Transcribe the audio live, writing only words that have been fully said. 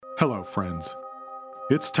Hello, friends.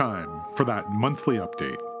 It's time for that monthly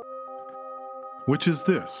update. Which is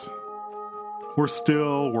this. We're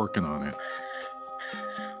still working on it.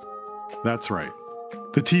 That's right.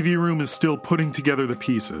 The TV Room is still putting together the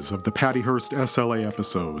pieces of the Patty Hearst SLA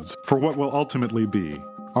episodes for what will ultimately be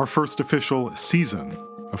our first official season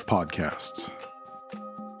of podcasts.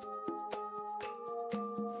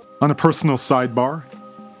 On a personal sidebar,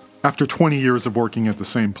 after 20 years of working at the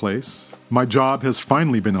same place, my job has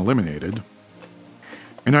finally been eliminated,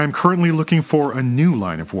 and I am currently looking for a new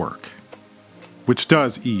line of work, which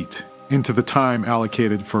does eat into the time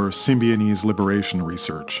allocated for Symbionese liberation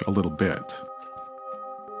research a little bit.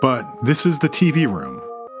 But this is the TV Room,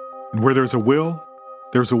 and where there's a will,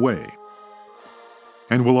 there's a way.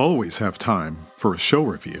 And we'll always have time for a show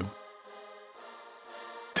review.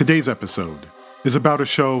 Today's episode is about a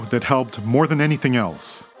show that helped more than anything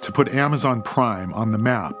else to put Amazon Prime on the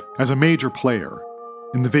map as a major player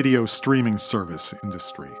in the video streaming service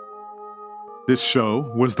industry. This show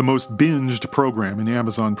was the most binged program in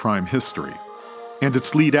Amazon Prime history, and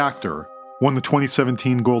its lead actor won the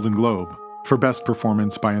 2017 Golden Globe for Best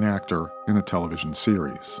Performance by an Actor in a Television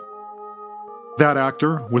Series. That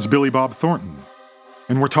actor was Billy Bob Thornton,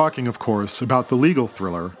 and we're talking, of course, about the legal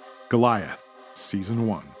thriller Goliath, Season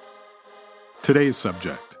 1. Today's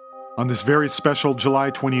subject, on this very special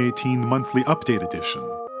July 2018 monthly update edition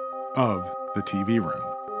of the TV Room.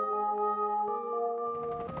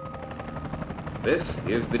 This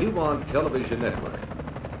is the Nuance Television Network.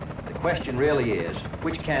 The question really is,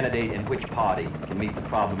 which candidate and which party can meet the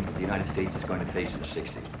problems that the United States is going to face in the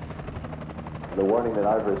 60s? The warning that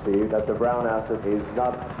I've received that the brown acid is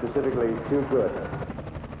not specifically too good.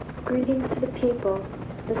 Greetings to the people.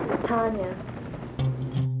 This is Tanya.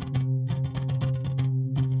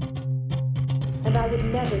 And I would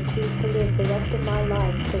never choose to live the rest of my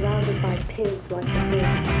life surrounded by pigs like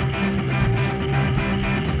this.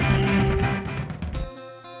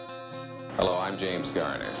 Hello, I'm James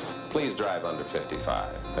Garner. Please drive under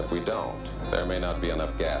 55. If we don't, there may not be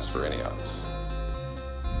enough gas for any of us.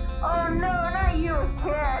 Oh, no, not you,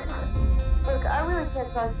 kid. Look, I really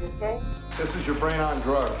can't trust you, okay? This is your brain on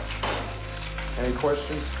drugs. Any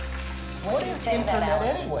questions? What is internet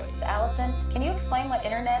anyway? Allison, can you explain what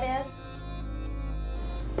internet is?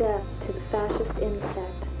 Death to the fascist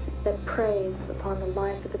insect that preys upon the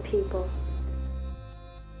life of the people.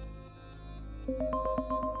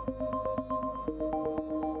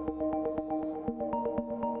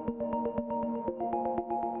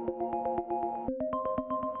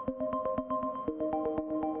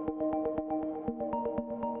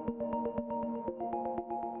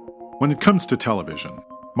 When it comes to television,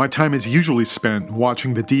 my time is usually spent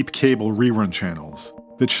watching the deep cable rerun channels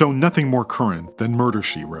that show nothing more current than Murder,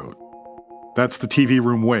 She Wrote. That's the TV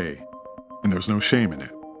Room way, and there's no shame in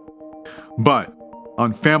it. But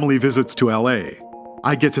on family visits to LA,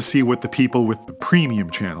 I get to see what the people with the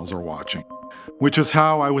premium channels are watching, which is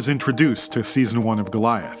how I was introduced to Season 1 of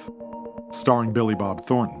Goliath, starring Billy Bob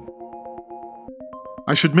Thornton.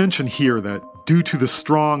 I should mention here that due to the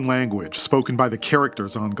strong language spoken by the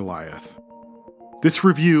characters on Goliath, this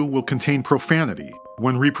review will contain profanity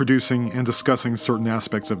when reproducing and discussing certain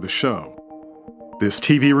aspects of the show. This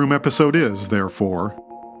TV Room episode is, therefore,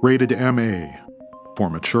 rated MA for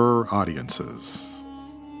mature audiences.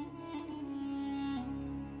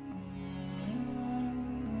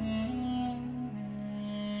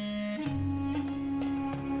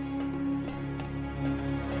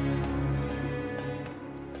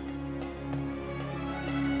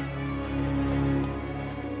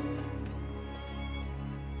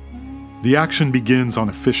 The action begins on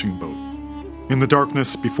a fishing boat, in the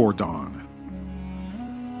darkness before dawn.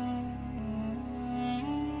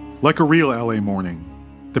 Like a real LA morning,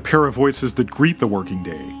 the pair of voices that greet the working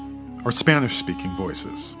day are Spanish-speaking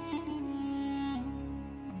voices.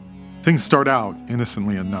 Things start out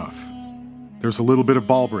innocently enough. There's a little bit of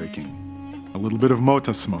ball breaking, a little bit of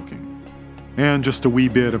mota smoking, and just a wee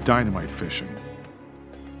bit of dynamite fishing.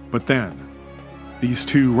 But then, these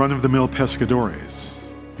two run-of-the-mill pescadores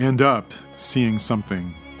end up seeing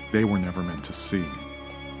something they were never meant to see.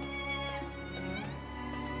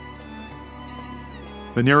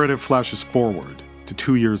 The narrative flashes forward to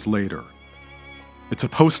 2 years later. It's a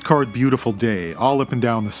postcard beautiful day all up and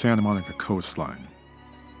down the Santa Monica coastline.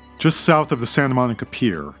 Just south of the Santa Monica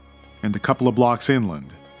Pier, and a couple of blocks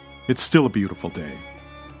inland, it's still a beautiful day,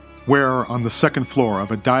 where on the second floor of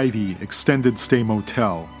a divey extended stay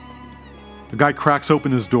motel, a guy cracks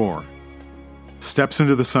open his door, steps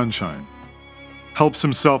into the sunshine, helps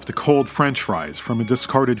himself to cold French fries from a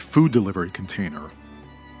discarded food delivery container,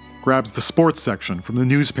 grabs the sports section from the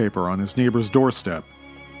newspaper on his neighbor's doorstep,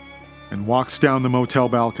 and walks down the motel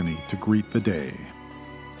balcony to greet the day.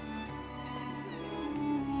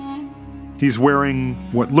 He's wearing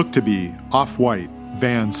what look to be off-white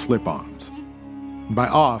Vans slip-ons. And by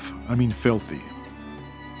off, I mean filthy.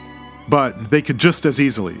 But they could just as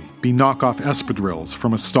easily be knockoff espadrilles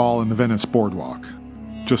from a stall in the Venice boardwalk,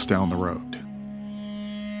 just down the road.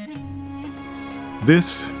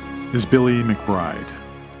 This is Billy McBride,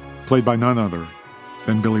 played by none other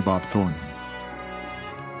than Billy Bob Thornton.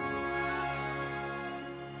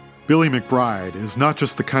 Billy McBride is not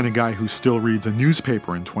just the kind of guy who still reads a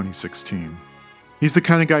newspaper in 2016. He's the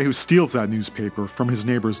kind of guy who steals that newspaper from his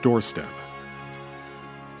neighbor's doorstep.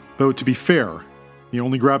 Though, to be fair, he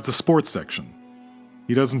only grabs the sports section.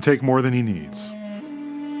 He doesn't take more than he needs.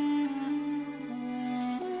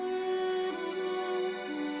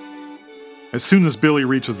 As soon as Billy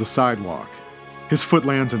reaches the sidewalk, his foot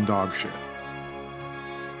lands in dog shit.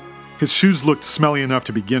 His shoes looked smelly enough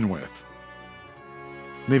to begin with.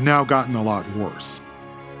 They've now gotten a lot worse.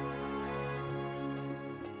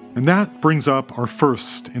 And that brings up our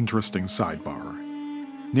first interesting sidebar.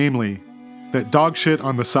 Namely, that dog shit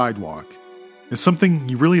on the sidewalk is something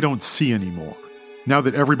you really don't see anymore, now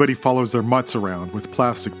that everybody follows their mutts around with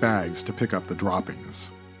plastic bags to pick up the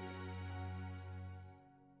droppings.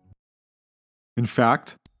 In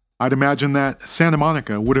fact, I'd imagine that Santa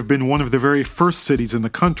Monica would have been one of the very first cities in the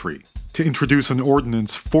country to introduce an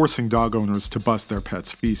ordinance forcing dog owners to bust their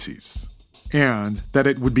pets' feces, and that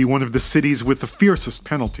it would be one of the cities with the fiercest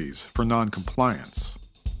penalties for non-compliance.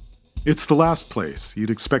 It's the last place you'd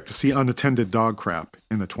expect to see unattended dog crap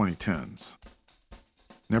in the 2010s.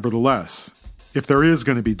 Nevertheless, if there is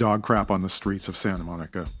going to be dog crap on the streets of Santa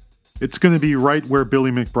Monica, it's going to be right where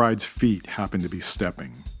Billy McBride's feet happen to be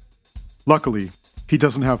stepping. Luckily, he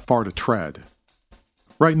doesn't have far to tread.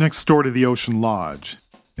 Right next door to the Ocean Lodge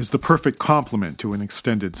is the perfect complement to an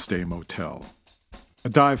extended stay motel, a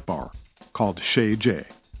dive bar called Chez J.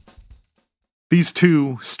 These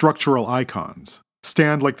two structural icons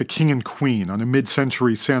stand like the king and queen on a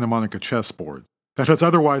mid-century Santa Monica chessboard that has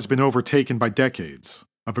otherwise been overtaken by decades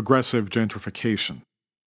of aggressive gentrification.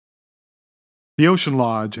 The Ocean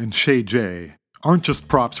Lodge and Chez J aren't just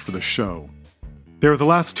props for the show. They're the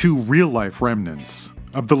last two real-life remnants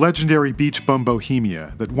of the legendary beach bum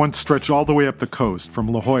bohemia that once stretched all the way up the coast from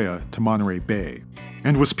La Jolla to Monterey Bay,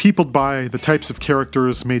 and was peopled by the types of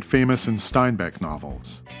characters made famous in Steinbeck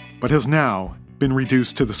novels, but has now been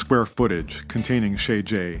reduced to the square footage containing Chez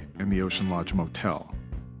J and the Ocean Lodge Motel.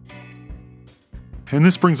 And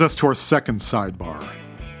this brings us to our second sidebar.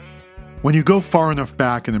 When you go far enough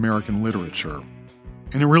back in American literature,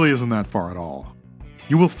 and it really isn't that far at all,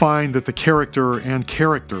 you will find that the character and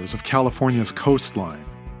characters of California's coastline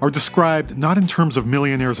are described not in terms of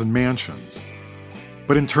millionaires and mansions,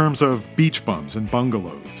 but in terms of beach bums and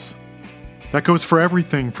bungalows. That goes for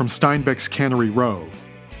everything from Steinbeck's Cannery Row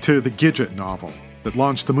to the Gidget novel that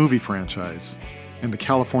launched the movie franchise and the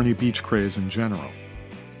California beach craze in general.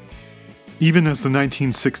 Even as the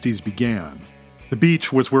 1960s began, the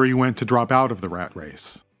beach was where you went to drop out of the rat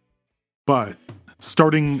race. But,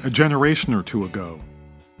 starting a generation or two ago,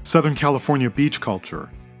 Southern California beach culture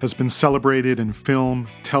has been celebrated in film,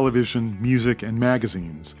 television, music, and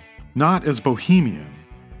magazines, not as bohemian,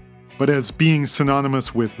 but as being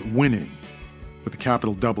synonymous with winning, with a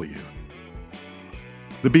capital W.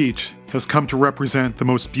 The beach has come to represent the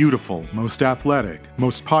most beautiful, most athletic,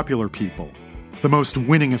 most popular people, the most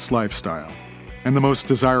winningest lifestyle, and the most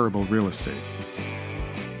desirable real estate.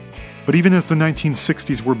 But even as the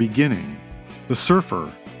 1960s were beginning, the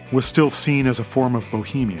surfer was still seen as a form of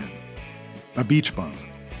bohemian, a beach bum,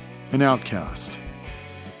 an outcast.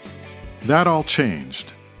 That all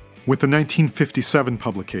changed with the 1957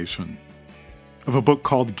 publication of a book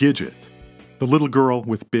called Gidget, The Little Girl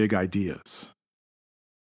with Big Ideas.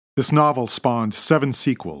 This novel spawned 7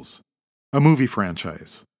 sequels, a movie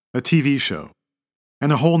franchise, a TV show,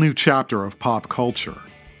 and a whole new chapter of pop culture.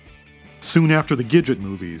 Soon after the Gidget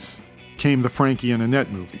movies came the Frankie and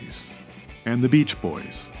Annette movies, and the Beach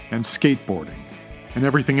Boys, and skateboarding, and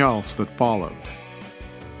everything else that followed.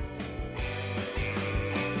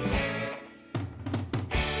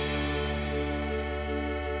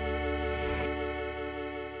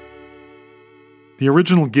 The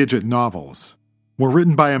original Gidget novels were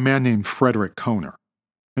written by a man named Frederick Kohner,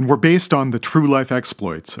 and were based on the true-life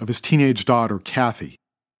exploits of his teenage daughter, Kathy.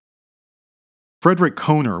 Frederick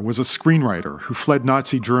Kohner was a screenwriter who fled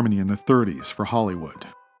Nazi Germany in the 30s for Hollywood.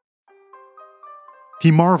 He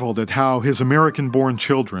marveled at how his American-born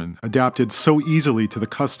children adapted so easily to the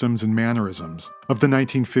customs and mannerisms of the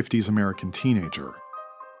 1950s American teenager,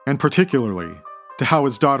 and particularly to how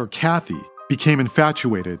his daughter Kathy became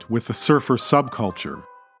infatuated with the surfer subculture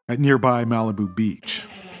at nearby Malibu Beach.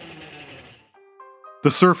 The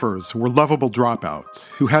surfers were lovable dropouts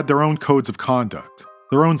who had their own codes of conduct,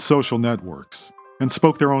 their own social networks, and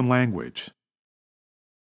spoke their own language.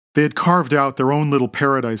 They had carved out their own little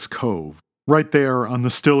paradise cove right there on the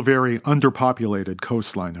still very underpopulated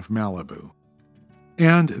coastline of Malibu.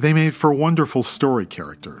 And they made for wonderful story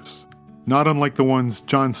characters, not unlike the ones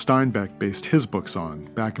John Steinbeck based his books on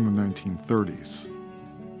back in the 1930s.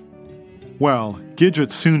 Well,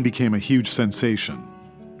 Gidget soon became a huge sensation,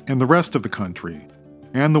 and the rest of the country,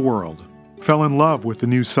 and the world, fell in love with the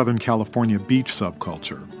new Southern California beach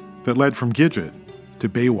subculture that led from Gidget to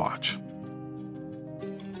Baywatch.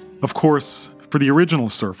 Of course, for the original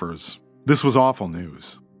surfers, this was awful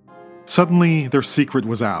news. Suddenly, their secret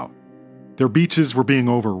was out. Their beaches were being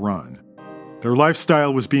overrun. Their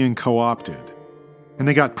lifestyle was being co-opted, and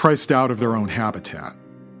they got priced out of their own habitat.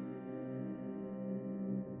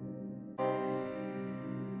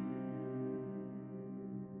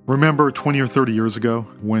 Remember 20 or 30 years ago,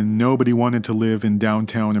 when nobody wanted to live in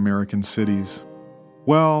downtown American cities?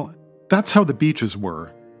 Well, that's how the beaches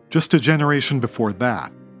were, just a generation before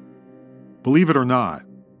that. Believe it or not,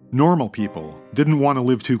 normal people didn't want to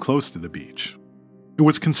live too close to the beach. It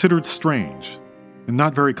was considered strange, and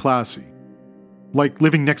not very classy. Like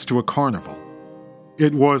living next to a carnival.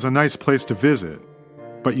 It was a nice place to visit,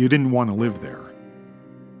 but you didn't want to live there.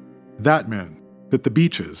 That meant that the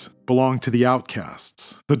beaches belonged to the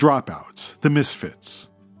outcasts, the dropouts, the misfits,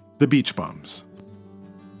 the beach bums.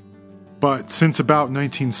 But since about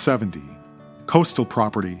 1970, coastal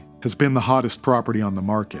property has been the hottest property on the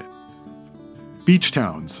market. Beach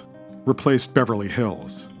towns replaced Beverly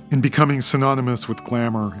Hills in becoming synonymous with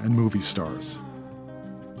glamour and movie stars.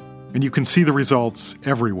 And you can see the results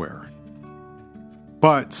everywhere.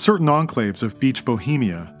 But certain enclaves of beach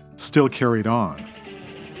bohemia still carried on.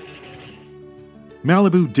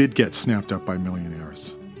 Malibu did get snapped up by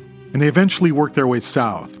millionaires, and they eventually worked their way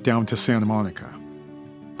south down to Santa Monica.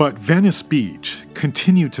 But Venice Beach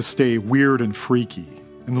continued to stay weird and freaky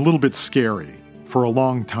and a little bit scary for a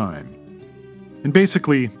long time. And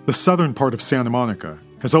basically, the southern part of Santa Monica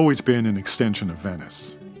has always been an extension of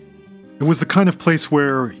Venice. It was the kind of place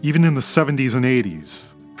where, even in the 70s and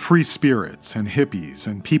 80s, free spirits and hippies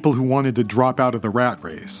and people who wanted to drop out of the rat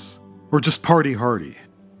race, or just party hardy,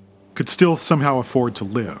 could still somehow afford to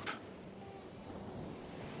live.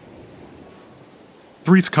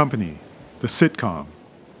 Three's Company, the sitcom,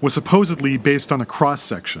 was supposedly based on a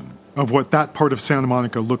cross-section of what that part of Santa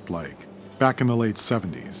Monica looked like back in the late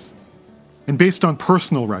 70s. And based on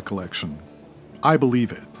personal recollection, I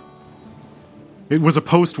believe it. It was a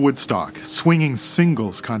post-Woodstock, swinging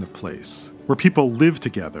singles kind of place, where people lived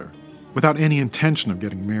together without any intention of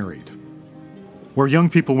getting married. Where young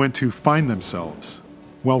people went to find themselves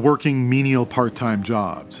while working menial part-time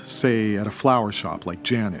jobs, say at a flower shop like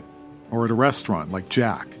Janet, or at a restaurant like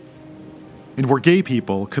Jack. And where gay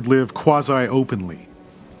people could live quasi-openly.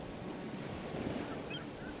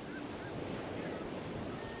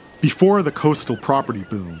 Before the coastal property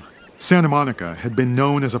boom, Santa Monica had been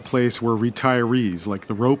known as a place where retirees like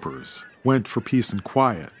the Ropers went for peace and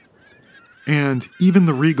quiet. And even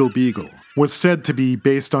the Regal Beagle was said to be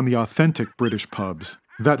based on the authentic British pubs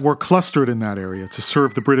that were clustered in that area to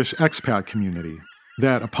serve the British expat community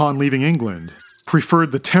that, upon leaving England,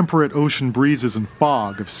 preferred the temperate ocean breezes and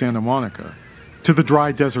fog of Santa Monica to the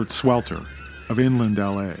dry desert swelter of inland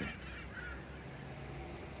LA.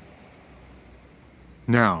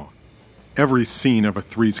 Now, every scene of a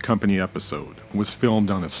Three's Company episode was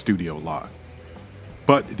filmed on a studio lot.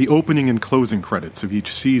 But the opening and closing credits of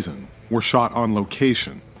each season were shot on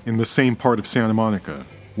location in the same part of Santa Monica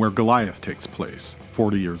where Goliath takes place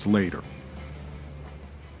 40 years later.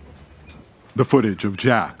 The footage of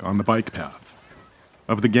Jack on the bike path,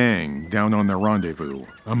 of the gang down on their rendezvous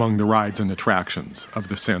among the rides and attractions of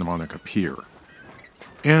the Santa Monica Pier,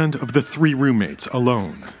 and of the three roommates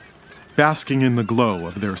alone, basking in the glow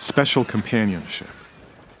of their special companionship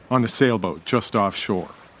on a sailboat just offshore,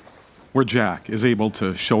 where Jack is able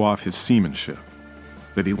to show off his seamanship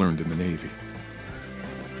that he learned in the Navy.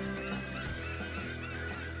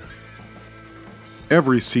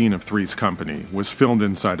 Every scene of Three's Company was filmed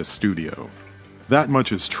inside a studio. That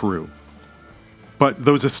much is true. But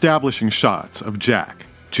those establishing shots of Jack,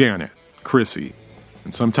 Janet, Chrissy,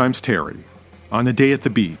 and sometimes Terry, on a day at the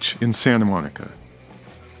beach in Santa Monica,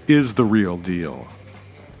 is the real deal.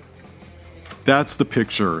 That's the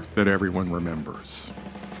picture that everyone remembers,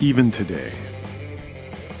 even today.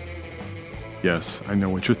 Yes, I know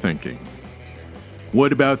what you're thinking.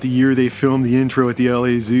 What about the year they filmed the intro at the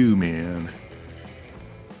LA Zoo, man?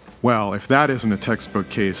 Well, if that isn't a textbook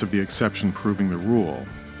case of the exception proving the rule,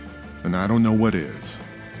 then I don't know what is.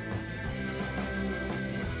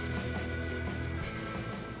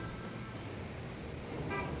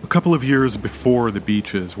 A couple of years before the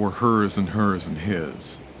beaches were hers and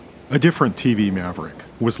his, a different TV maverick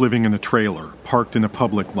was living in a trailer parked in a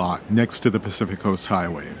public lot next to the Pacific Coast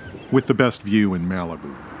Highway, with the best view in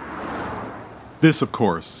Malibu. This, of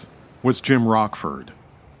course, was Jim Rockford,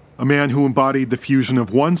 a man who embodied the fusion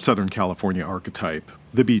of one Southern California archetype,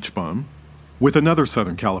 the beach bum, with another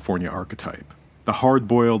Southern California archetype, the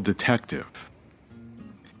hard-boiled detective.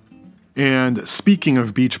 And speaking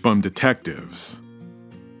of beach bum detectives,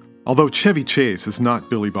 although Chevy Chase is not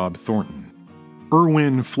Billy Bob Thornton,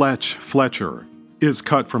 Irwin Fletcher is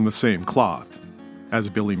cut from the same cloth as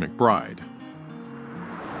Billy McBride.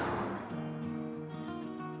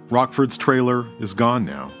 Rockford's trailer is gone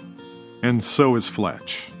now, and so is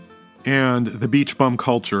Fletch. And the beach bum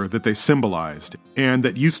culture that they symbolized and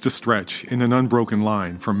that used to stretch in an unbroken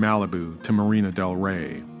line from Malibu to Marina del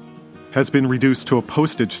Rey has been reduced to a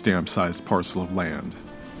postage stamp-sized parcel of land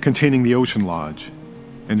containing the Ocean Lodge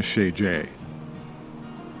and Chez Jay.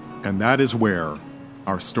 And that is where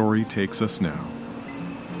our story takes us now.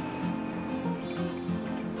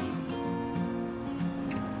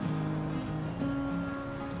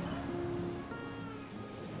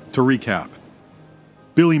 To recap,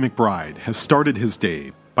 Billy McBride has started his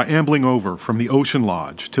day by ambling over from the Ocean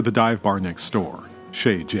Lodge to the dive bar next door,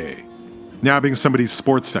 Chez Jay, nabbing somebody's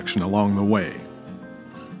sports section along the way,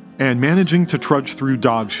 and managing to trudge through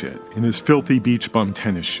dog shit in his filthy beach bum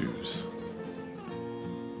tennis shoes.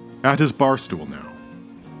 At his bar stool now,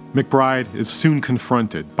 McBride is soon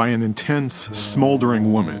confronted by an intense,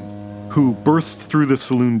 smoldering woman who bursts through the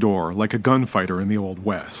saloon door like a gunfighter in the Old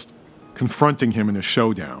West, confronting him in a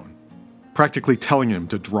showdown, practically telling him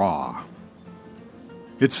to draw.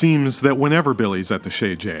 It seems that whenever Billy's at the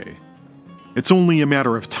Chez Jay, it's only a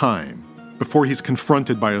matter of time before he's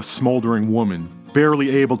confronted by a smoldering woman barely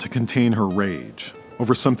able to contain her rage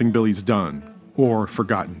over something Billy's done or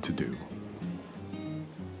forgotten to do.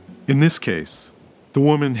 In this case, the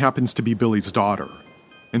woman happens to be Billy's daughter,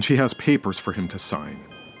 and she has papers for him to sign,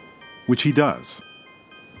 which he does,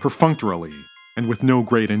 perfunctorily and with no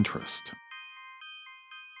great interest.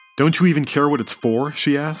 "Don't you even care what it's for?"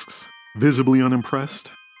 she asks, visibly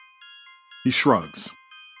unimpressed. He shrugs.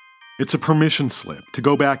 "It's a permission slip to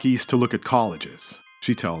go back east to look at colleges,"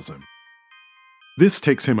 she tells him. This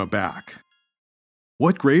takes him aback.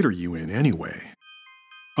 "What grade are you in, anyway?"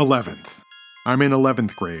 "11th. I'm in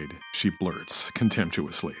 11th grade," she blurts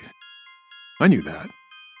contemptuously. "I knew that."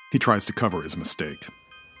 He tries to cover his mistake.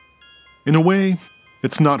 In a way,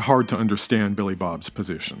 it's not hard to understand Billy Bob's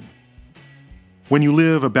position. When you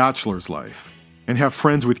live a bachelor's life and have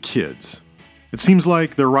friends with kids, it seems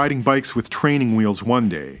like they're riding bikes with training wheels one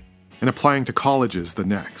day and applying to colleges the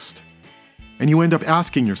next. And you end up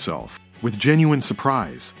asking yourself, with genuine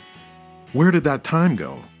surprise, where did that time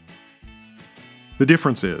go? The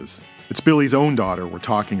difference is, it's Billy's own daughter we're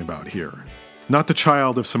talking about here, not the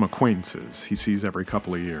child of some acquaintances he sees every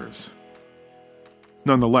couple of years.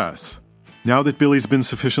 Nonetheless, now that Billy's been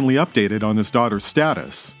sufficiently updated on his daughter's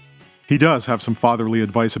status, he does have some fatherly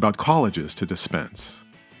advice about colleges to dispense.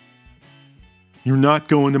 "You're not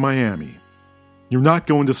going to Miami. You're not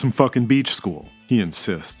going to some fucking beach school," he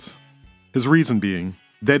insists. His reason being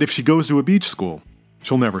that if she goes to a beach school,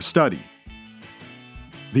 she'll never study.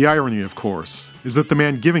 The irony, of course, is that the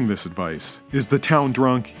man giving this advice is the town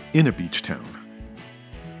drunk in a beach town.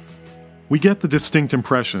 We get the distinct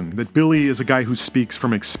impression that Billy is a guy who speaks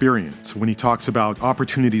from experience when he talks about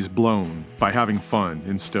opportunities blown by having fun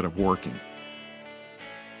instead of working.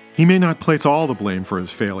 He may not place all the blame for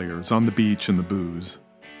his failures on the beach and the booze,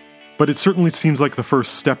 but it certainly seems like the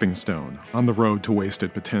first stepping stone on the road to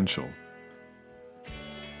wasted potential.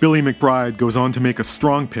 Billy McBride goes on to make a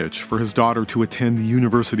strong pitch for his daughter to attend the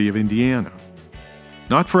University of Indiana.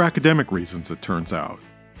 Not for academic reasons, it turns out,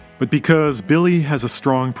 but because Billy has a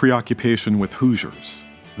strong preoccupation with Hoosiers,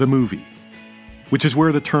 the movie, which is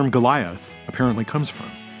where the term Goliath apparently comes from.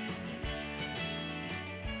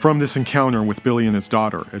 From this encounter with Billy and his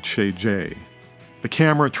daughter at Chez Jay, the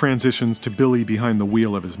camera transitions to Billy behind the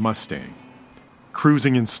wheel of his Mustang,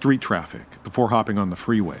 cruising in street traffic before hopping on the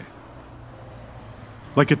freeway.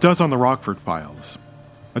 Like it does on the Rockford Files,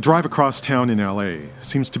 a drive across town in LA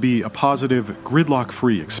seems to be a positive,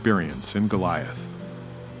 gridlock-free experience in Goliath.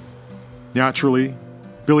 Naturally,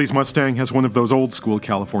 Billy's Mustang has one of those old-school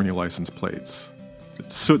California license plates.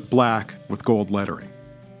 It's soot black with gold lettering.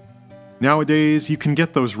 Nowadays, you can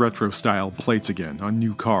get those retro-style plates again on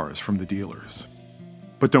new cars from the dealers.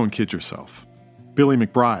 But don't kid yourself. Billy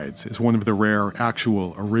McBride's is one of the rare,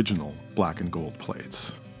 actual, original black and gold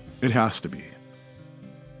plates. It has to be.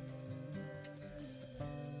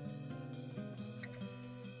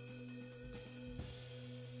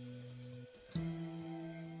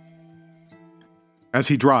 As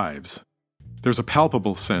he drives, there's a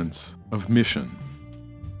palpable sense of mission.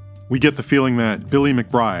 We get the feeling that Billy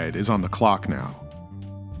McBride is on the clock now.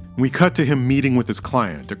 We cut to him meeting with his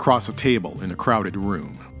client across a table in a crowded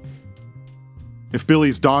room. If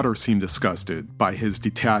Billy's daughter seemed disgusted by his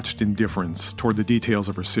detached indifference toward the details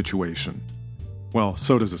of her situation, well,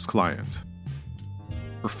 so does his client.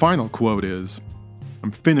 Her final quote is,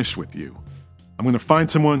 "I'm finished with you. I'm going to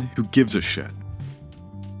find someone who gives a shit."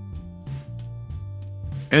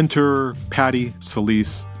 Enter Patty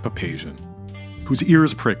Celise Papazian, whose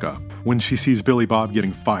ears prick up when she sees Billy Bob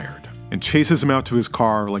getting fired and chases him out to his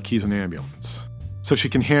car like he's an ambulance, so she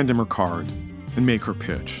can hand him her card and make her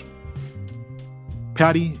pitch.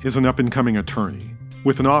 Patty is an up-and-coming attorney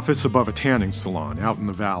with an office above a tanning salon out in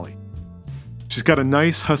the valley. She's got a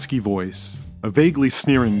nice husky voice, a vaguely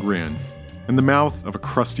sneering grin, and the mouth of a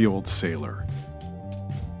crusty old sailor.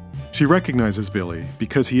 She recognizes Billy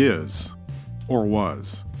because he is, or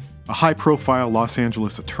was, a high-profile Los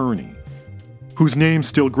Angeles attorney whose name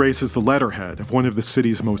still graces the letterhead of one of the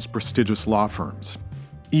city's most prestigious law firms,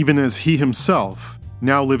 even as he himself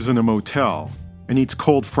now lives in a motel and eats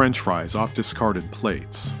cold French fries off discarded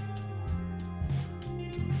plates.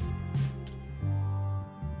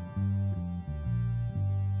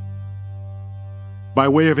 By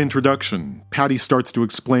way of introduction, Patty starts to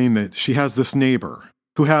explain that she has this neighbor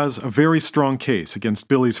who has a very strong case against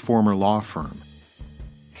Billy's former law firm.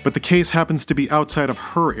 But the case happens to be outside of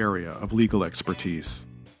her area of legal expertise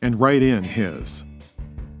and right in his,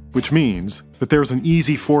 which means that there's an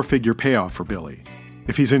easy 4-figure payoff for Billy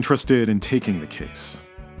if he's interested in taking the case.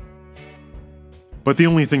 But the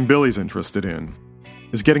only thing Billy's interested in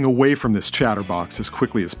is getting away from this chatterbox as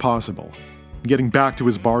quickly as possible and getting back to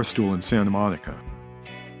his bar stool in Santa Monica.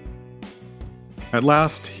 At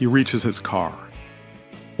last, he reaches his car,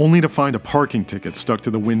 only to find a parking ticket stuck to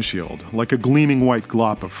the windshield like a gleaming white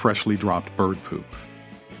glop of freshly dropped bird poop.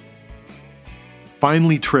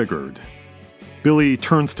 Finally triggered, Billy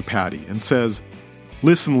turns to Patty and says,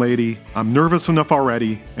 "Listen, lady, I'm nervous enough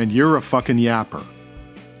already, and you're a fucking yapper.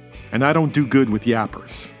 And I don't do good with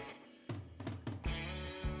yappers."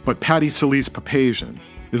 But Patty Celise Papazian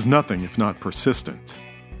is nothing if not persistent.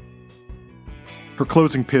 Her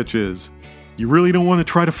closing pitch is, "You really don't want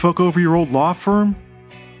to try to fuck over your old law firm?"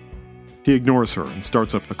 He ignores her and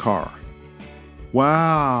starts up the car.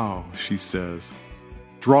 "Wow," she says,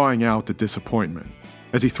 drawing out the disappointment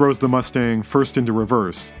as he throws the Mustang first into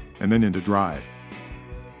reverse and then into drive.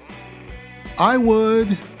 "I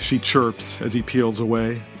would," she chirps as he peels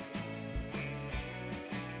away.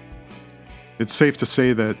 It's safe to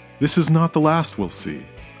say that this is not the last we'll see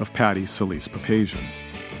of Patty Celise Papazian.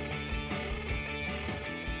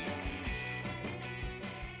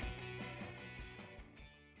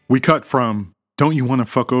 We cut from, "Don't you want to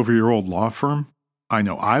fuck over your old law firm? I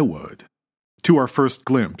know I would," to our first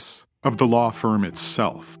glimpse of the law firm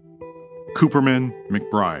itself, Cooperman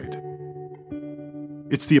McBride.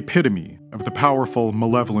 It's the epitome of the powerful,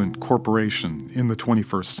 malevolent corporation in the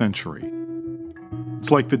 21st century.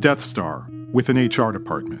 It's like the Death Star with an HR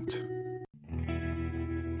department.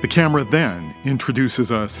 The camera then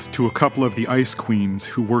introduces us to a couple of the ice queens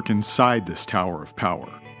who work inside this tower of power.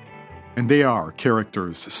 And they are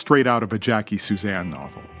characters straight out of a Jackie Suzanne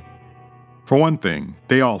novel. For one thing,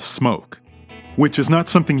 they all smoke, which is not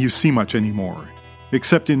something you see much anymore,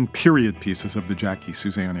 except in period pieces of the Jackie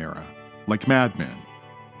Suzanne era, like Mad Men.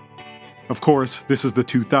 Of course, this is the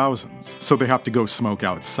 2000s, so they have to go smoke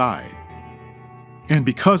outside. And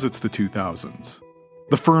because it's the 2000s,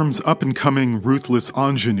 the firm's up-and-coming ruthless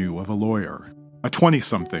ingenue of a lawyer, a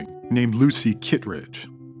 20-something named Lucy Kittredge,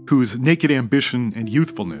 whose naked ambition and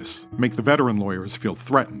youthfulness make the veteran lawyers feel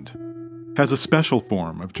threatened, has a special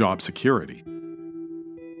form of job security.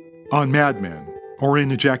 On Mad Men, or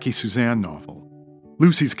in a Jackie Suzanne novel,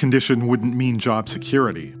 Lucy's condition wouldn't mean job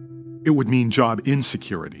security, it would mean job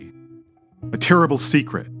insecurity. A terrible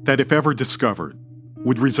secret that, if ever discovered,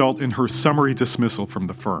 would result in her summary dismissal from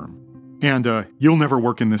the firm, and "you'll never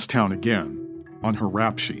work in this town again" on her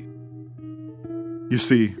rap sheet. You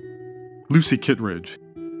see, Lucy Kittredge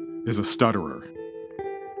is a stutterer.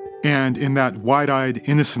 And in that wide-eyed,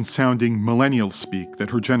 innocent-sounding millennial speak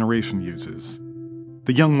that her generation uses,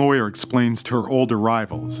 the young lawyer explains to her older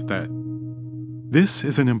rivals that this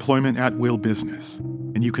is an employment at-will business,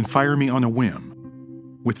 and you can fire me on a whim,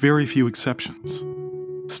 with very few exceptions,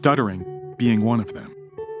 stuttering being one of them.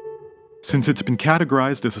 Since it's been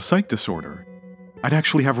categorized as a psych disorder, I'd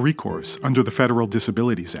actually have recourse under the Federal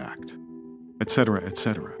Disabilities Act, etc.,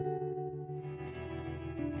 etc.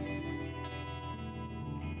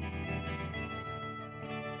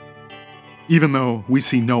 Even though we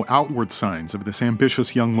see no outward signs of this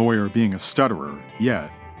ambitious young lawyer being a stutterer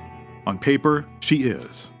yet, on paper, she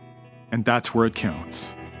is. And that's where it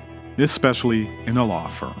counts, especially in a law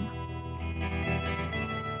firm.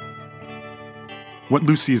 What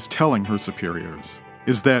Lucy is telling her superiors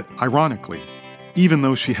is that, ironically, even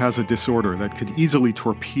though she has a disorder that could easily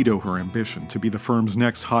torpedo her ambition to be the firm's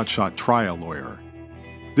next hotshot trial lawyer,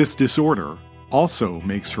 this disorder also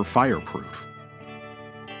makes her fireproof.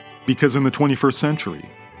 Because in the 21st century,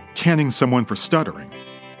 canning someone for stuttering,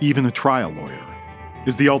 even a trial lawyer,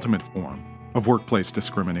 is the ultimate form of workplace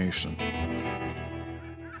discrimination.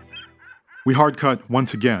 We hard cut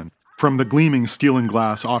once again from the gleaming steel and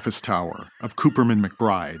glass office tower of Cooperman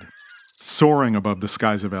McBride, soaring above the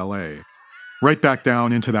skies of LA, right back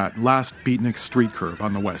down into that last beatnik street curb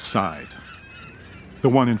on the west side. The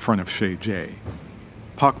one in front of Chez J,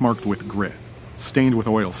 pockmarked with grit, stained with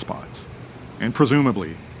oil spots, and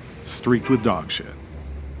presumably streaked with dog shit.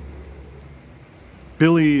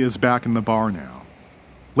 Billy is back in the bar now,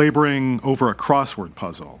 laboring over a crossword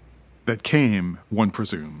puzzle that came, one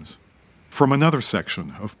presumes, from another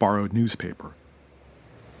section of borrowed newspaper.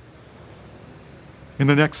 In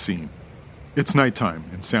the next scene, it's nighttime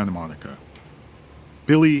in Santa Monica.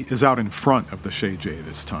 Billy is out in front of the Chez J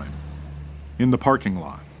this time, in the parking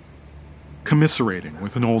lot, commiserating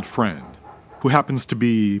with an old friend who happens to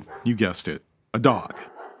be, you guessed it, a dog.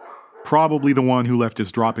 Probably the one who left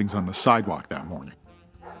his droppings on the sidewalk that morning.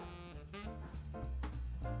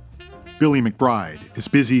 Billy McBride is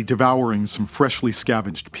busy devouring some freshly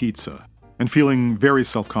scavenged pizza and feeling very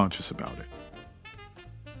self-conscious about it.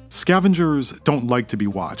 Scavengers don't like to be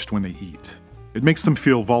watched when they eat. It makes them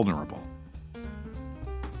feel vulnerable.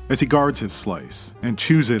 As he guards his slice and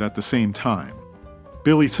chews it at the same time,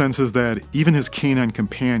 Billy senses that even his canine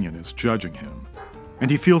companion is judging him, and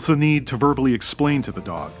he feels the need to verbally explain to the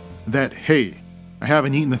dog that, hey, I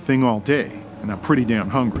haven't eaten a thing all day, and I'm pretty damn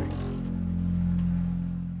hungry.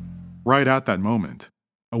 Right at that moment,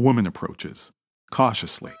 a woman approaches,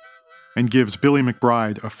 cautiously, and gives Billy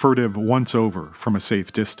McBride a furtive once-over from a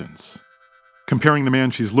safe distance, comparing the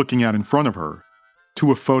man she's looking at in front of her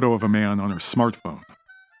to a photo of a man on her smartphone.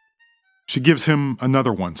 She gives him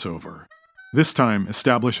another once-over, this time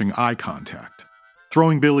establishing eye contact,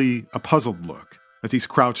 throwing Billy a puzzled look as he's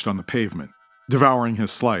crouched on the pavement, devouring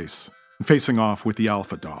his slice and facing off with the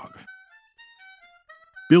alpha dog.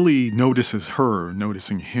 Billy notices her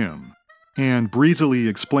noticing him and breezily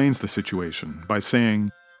explains the situation by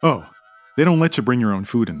saying, "Oh, they don't let you bring your own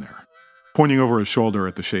food in there," pointing over his shoulder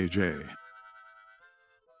at the Chez J.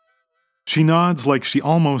 She nods like she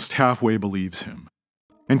almost halfway believes him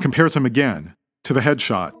and compares him again to the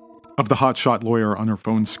headshot of the hotshot lawyer on her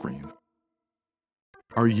phone screen.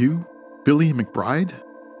 "Are you Billy McBride?"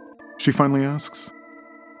 she finally asks.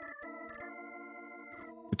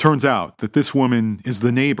 It turns out that this woman is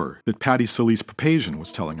the neighbor that Patty Solis Papazian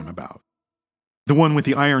was telling him about, the one with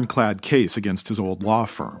the ironclad case against his old law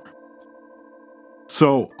firm.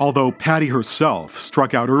 So, although Patty herself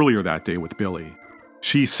struck out earlier that day with Billy,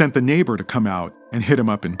 she sent the neighbor to come out and hit him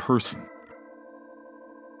up in person.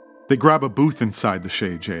 They grab a booth inside the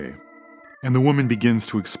Chez J, and the woman begins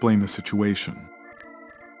to explain the situation.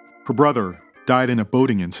 Her brother died in a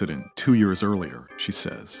boating incident 2 years earlier, she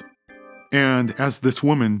says. And as this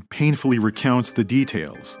woman painfully recounts the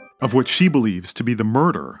details of what she believes to be the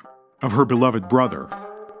murder of her beloved brother,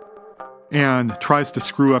 and tries to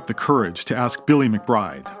screw up the courage to ask Billy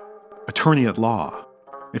McBride, attorney at law,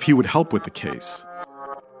 if he would help with the case,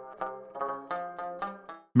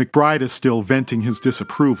 McBride is still venting his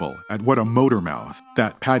disapproval at what a motor mouth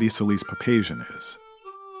that Patty Solis Papazian is.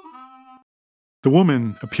 The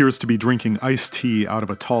woman appears to be drinking iced tea out of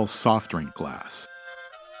a tall soft drink glass,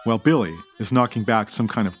 while Billy is knocking back some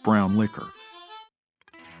kind of brown liquor.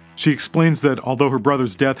 She explains that although her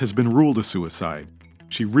brother's death has been ruled a suicide,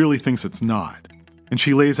 she really thinks it's not, and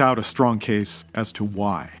she lays out a strong case as to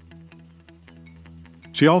why.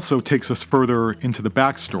 She also takes us further into the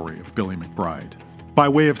backstory of Billy McBride, by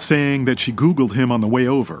way of saying that she Googled him on the way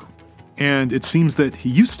over, and it seems that he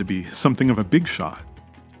used to be something of a big shot.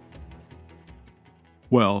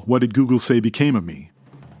 Well, what did Google say became of me?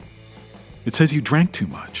 It says you drank too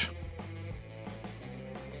much.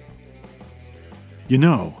 You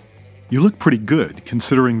know, you look pretty good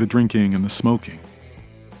considering the drinking and the smoking.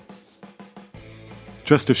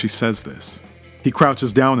 Just as she says this, he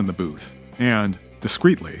crouches down in the booth and,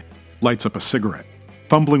 discreetly, lights up a cigarette,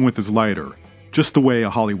 fumbling with his lighter, just the way a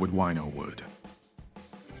Hollywood wino would.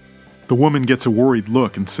 The woman gets a worried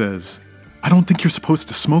look and says, "I don't think you're supposed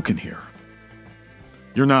to smoke in here."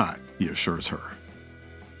 "You're not," he assures her.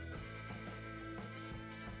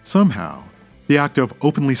 Somehow, the act of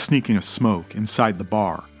openly sneaking a smoke inside the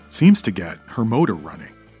bar seems to get her motor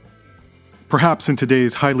running. Perhaps in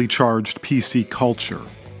today's highly charged PC culture,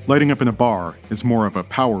 lighting up in a bar is more of a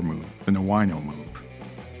power move than a wino move.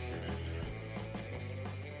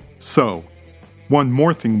 So, one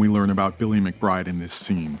more thing we learn about Billy McBride in this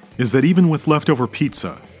scene is that even with leftover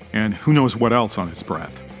pizza and who knows what else on his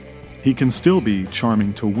breath, he can still be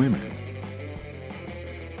charming to women.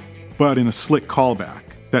 But in a slick callback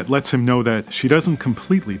that lets him know that she doesn't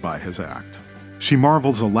completely buy his act, she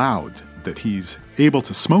marvels aloud that he's able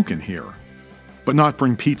to smoke in here, but not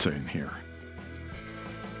bring pizza in here.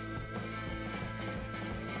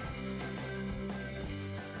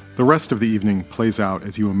 The rest of the evening plays out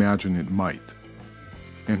as you imagine it might,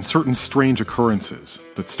 and certain strange occurrences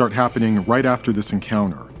that start happening right after this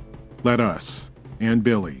encounter let us, and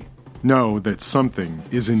Billy, know that something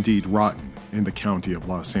is indeed rotten in the county of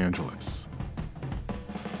Los Angeles.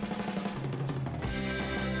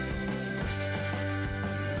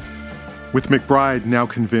 With McBride now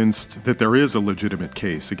convinced that there is a legitimate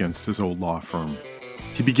case against his old law firm,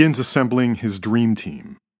 he begins assembling his dream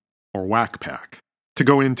team, or Whack Pack, to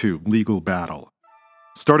go into legal battle,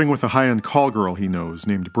 starting with a high-end call girl he knows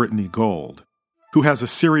named Brittany Gold, who has a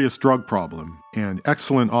serious drug problem and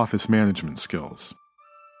excellent office management skills,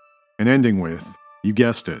 and ending with, you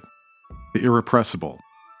guessed it, the irrepressible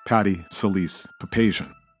Patty Solis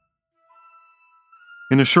Papazian.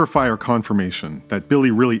 In a surefire confirmation that Billy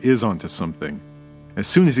really is onto something, as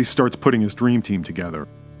soon as he starts putting his dream team together,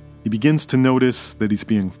 he begins to notice that he's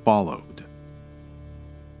being followed.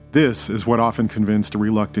 This is what often convinced a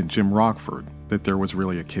reluctant Jim Rockford that there was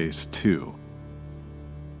really a case too.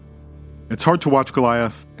 It's hard to watch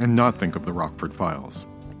Goliath and not think of the Rockford Files.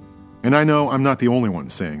 And I know I'm not the only one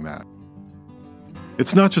saying that.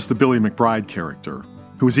 It's not just the Billy McBride character,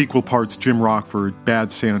 who is equal parts Jim Rockford,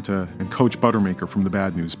 Bad Santa, and Coach Buttermaker from the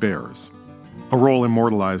Bad News Bears, a role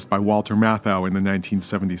immortalized by Walter Matthau in the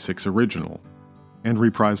 1976 original, and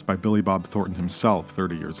reprised by Billy Bob Thornton himself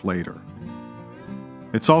 30 years later.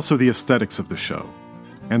 It's also the aesthetics of the show,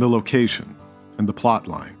 and the location, and the plot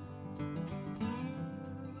line.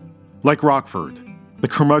 Like Rockford, the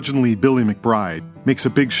curmudgeonly Billy McBride makes a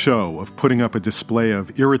big show of putting up a display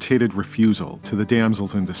of irritated refusal to the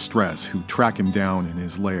damsels in distress who track him down in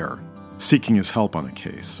his lair, seeking his help on a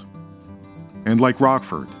case. And like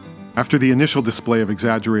Rockford, after the initial display of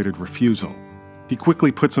exaggerated refusal, he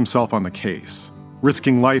quickly puts himself on the case,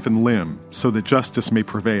 risking life and limb so that justice may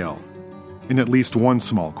prevail in at least one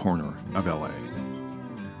small corner of LA.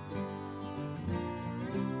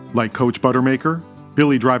 Like Coach Buttermaker,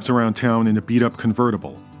 Billy drives around town in a beat-up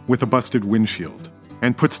convertible with a busted windshield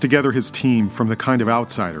and puts together his team from the kind of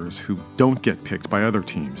outsiders who don't get picked by other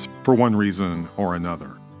teams for one reason or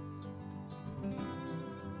another.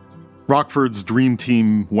 Rockford's dream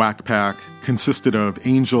team Whack Pack consisted of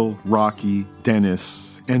Angel, Rocky,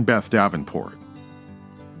 Dennis, and Beth Davenport.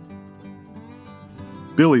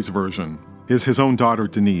 Billy's version is his own daughter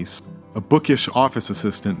Denise, a bookish office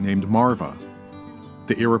assistant named Marva,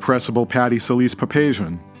 the irrepressible Patty Solis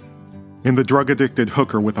Papazian, and the drug-addicted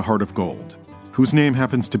hooker with a heart of gold, whose name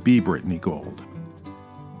happens to be Brittany Gold.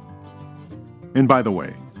 And by the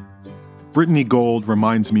way, Brittany Gold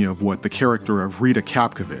reminds me of what the character of Rita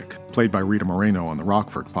Kapkovic, played by Rita Moreno on The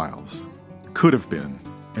Rockford Files, could have been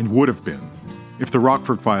and would have been if The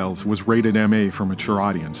Rockford Files was rated MA for mature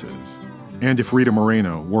audiences, and if Rita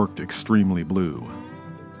Moreno worked extremely blue.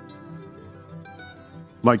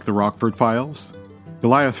 Like The Rockford Files,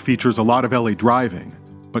 Goliath features a lot of LA driving,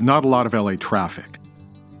 but not a lot of LA traffic.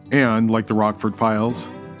 And, like The Rockford Files,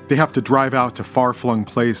 they have to drive out to far-flung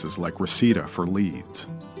places like Reseda for leads.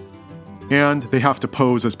 And they have to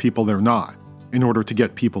pose as people they're not, in order to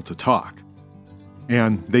get people to talk.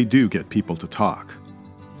 And they do get people to talk.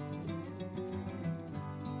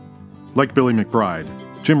 Like Billy McBride,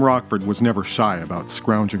 Jim Rockford was never shy about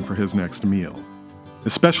scrounging for his next meal,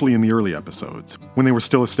 especially in the early episodes, when they were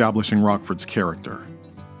still establishing Rockford's character.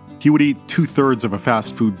 He would eat 2/3 of a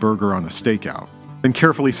fast food burger on a stakeout, then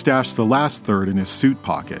carefully stash the last third in his suit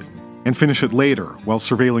pocket, and finish it later while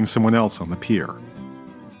surveilling someone else on the pier.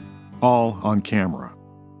 All on camera.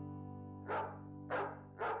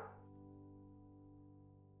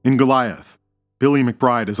 In Goliath, Billy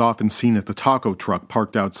McBride is often seen at the taco truck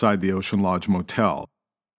parked outside the Ocean Lodge Motel,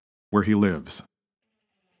 where he lives.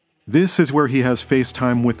 This is where he has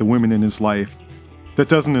FaceTime with the women in his life that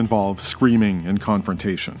doesn't involve screaming and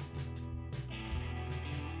confrontation.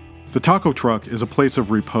 The taco truck is a place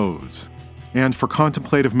of repose and for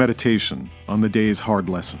contemplative meditation on the day's hard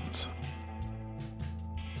lessons.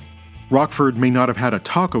 Rockford may not have had a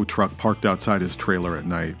taco truck parked outside his trailer at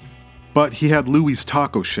night, but he had Louie's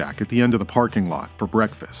Taco Shack at the end of the parking lot for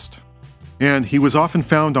breakfast. And he was often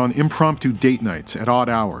found on impromptu date nights at odd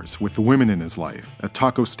hours with the women in his life at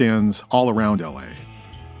taco stands all around LA.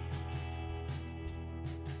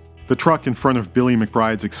 The truck in front of Billy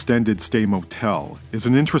McBride's extended stay motel is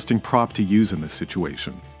an interesting prop to use in this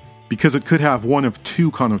situation, because it could have one of two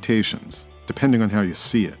connotations, depending on how you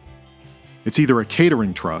see it. It's either a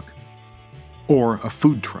catering truck or a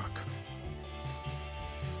food truck.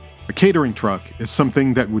 A catering truck is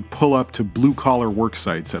something that would pull up to blue-collar work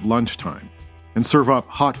sites at lunchtime and serve up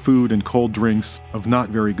hot food and cold drinks of not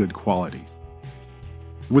very good quality.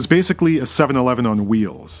 It was basically a 7-Eleven on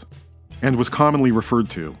wheels, and was commonly referred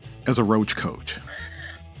to as a roach coach.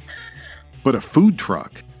 But a food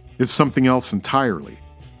truck is something else entirely.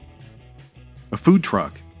 A food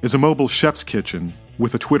truck is a mobile chef's kitchen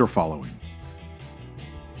with a Twitter following.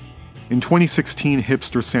 In 2016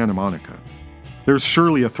 hipster Santa Monica, there's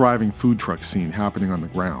surely a thriving food truck scene happening on the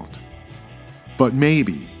ground. But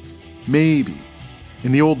maybe,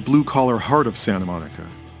 in the old blue-collar heart of Santa Monica,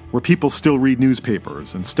 where people still read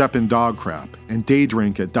newspapers and step in dog crap and day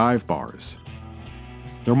drink at dive bars,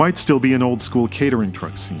 there might still be an old-school catering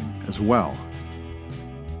truck scene as well.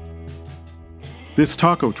 This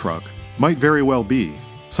taco truck might very well be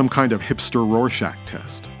some kind of hipster Rorschach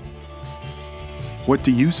test. What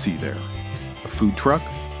do you see there? A food truck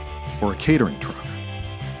or a catering truck?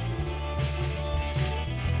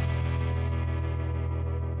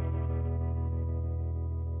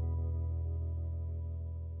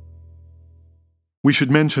 We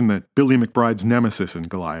should mention that Billy McBride's nemesis in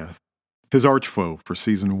Goliath, his archfoe for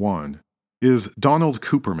Season 1, is Donald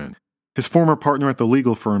Cooperman, his former partner at the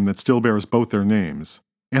legal firm that still bears both their names,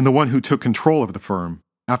 and the one who took control of the firm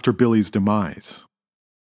after Billy's demise.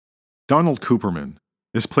 Donald Cooperman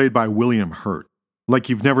is played by William Hurt, like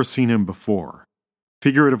you've never seen him before,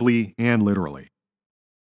 figuratively and literally.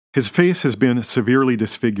 His face has been severely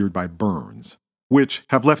disfigured by burns, which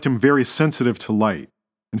have left him very sensitive to light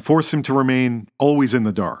and force him to remain always in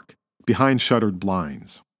the dark, behind shuttered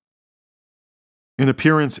blinds. In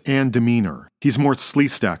appearance and demeanor, he's more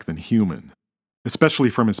Sleestak than human, especially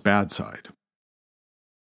from his bad side.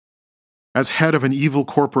 As head of an evil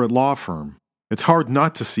corporate law firm, it's hard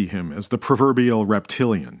not to see him as the proverbial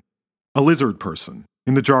reptilian, a lizard person,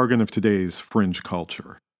 in the jargon of today's fringe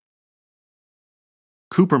culture.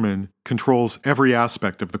 Cooperman controls every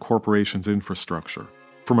aspect of the corporation's infrastructure,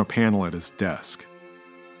 from a panel at his desk.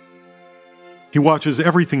 He watches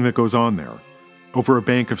everything that goes on there, over a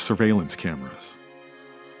bank of surveillance cameras.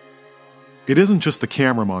 It isn't just the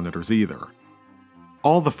camera monitors either.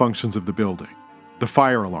 All the functions of the building, the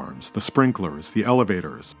fire alarms, the sprinklers, the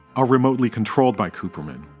elevators, are remotely controlled by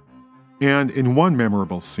Cooperman. And in one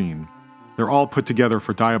memorable scene, they're all put together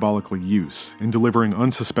for diabolical use in delivering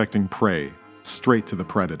unsuspecting prey straight to the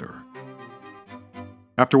predator.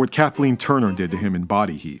 After what Kathleen Turner did to him in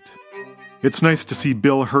Body Heat, it's nice to see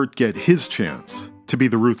Bill Hurt get his chance to be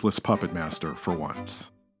the ruthless puppet master for once.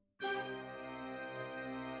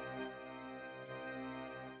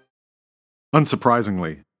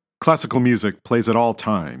 Unsurprisingly, classical music plays at all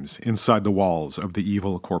times inside the walls of the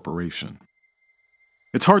evil corporation.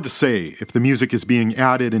 It's hard to say if the music is being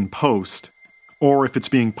added in post or if it's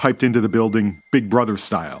being piped into the building Big Brother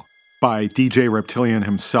style by DJ Reptilian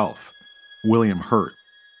himself, William Hurt,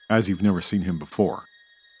 as you've never seen him before.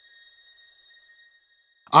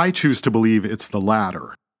 I choose to believe it's the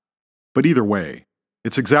latter, but either way,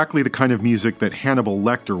 it's exactly the kind of music that Hannibal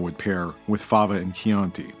Lecter would pair with Fava and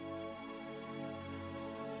Chianti.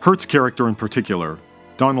 Hurt's character in particular,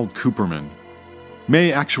 Donald Cooperman,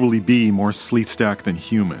 may actually be more Sleestak than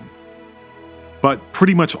human, but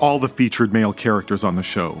pretty much all the featured male characters on the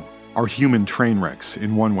show are human train wrecks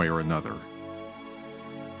in one way or another.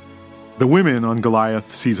 The women on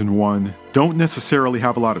Goliath Season 1 don't necessarily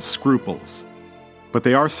have a lot of scruples, but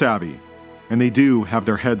they are savvy, and they do have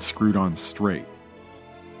their heads screwed on straight,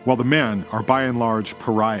 while the men are by and large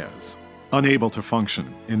pariahs, unable to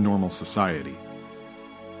function in normal society.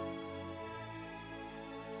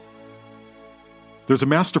 There's a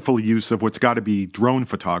masterful use of what's got to be drone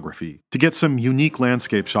photography to get some unique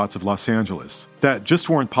landscape shots of Los Angeles that just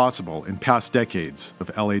weren't possible in past decades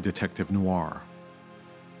of LA detective noir.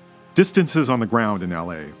 Distances on the ground in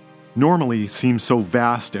LA normally seem so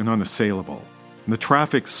vast and unassailable, and the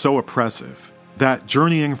traffic so oppressive, that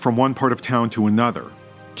journeying from one part of town to another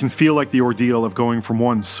can feel like the ordeal of going from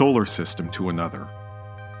one solar system to another.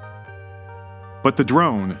 But the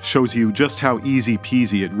drone shows you just how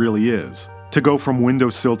easy-peasy it really is to go from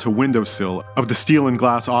windowsill to windowsill of the steel and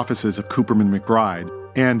glass offices of Cooperman McBride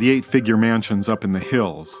and the 8-figure mansions up in the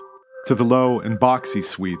hills, to the low and boxy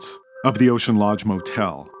suites of the Ocean Lodge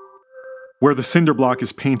Motel, where the cinder block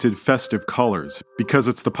is painted festive colors because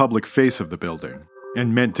it's the public face of the building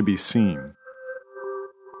and meant to be seen.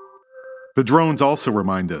 The drones also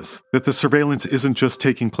remind us that the surveillance isn't just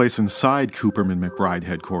taking place inside Cooperman McBride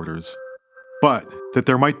headquarters, but that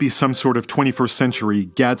there might be some sort of 21st century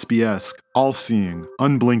Gatsby-esque, all-seeing,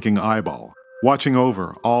 unblinking eyeball watching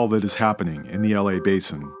over all that is happening in the LA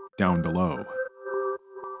basin down below.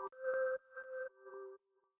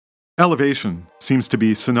 Elevation seems to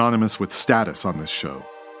be synonymous with status on this show.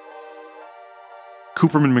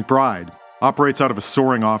 Cooperman McBride operates out of a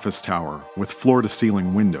soaring office tower with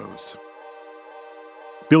floor-to-ceiling windows.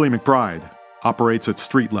 Billy McBride operates at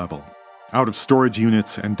street level, out of storage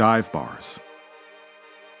units and dive bars.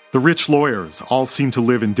 The rich lawyers all seem to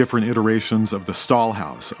live in different iterations of the Stahl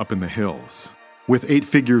House up in the hills, with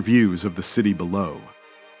 8-figure views of the city below.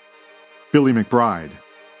 Billy McBride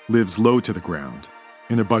lives low to the ground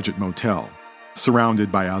in a budget motel,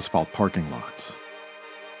 surrounded by asphalt parking lots.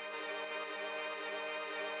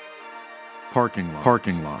 Parking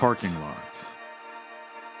lots.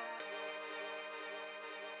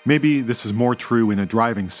 Maybe this is more true in a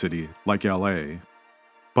driving city like LA,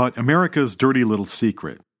 but America's dirty little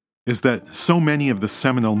secret is that so many of the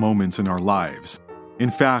seminal moments in our lives,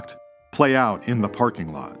 in fact, play out in the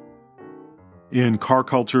parking lot. In car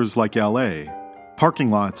cultures like LA,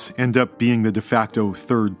 parking lots end up being the de facto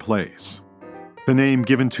third place, the name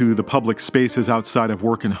given to the public spaces outside of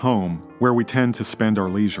work and home where we tend to spend our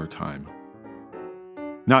leisure time.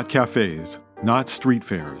 Not cafes, not street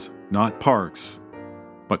fairs, not parks,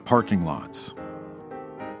 but parking lots.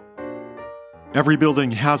 Every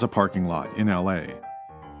building has a parking lot in LA,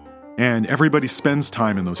 and everybody spends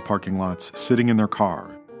time in those parking lots sitting in their car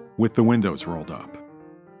with the windows rolled up.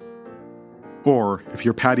 Or, if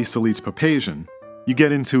you're Patty Saliz Papazian, you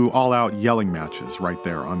get into all-out yelling matches right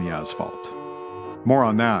there on the asphalt. More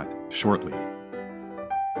on that shortly.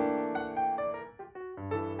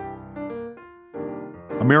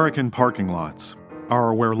 American parking lots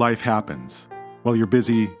are where life happens while you're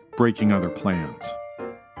busy breaking other plans.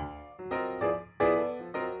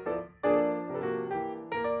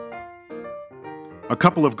 A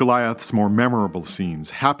couple of Goliath's more memorable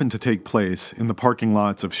scenes happen to take place in the parking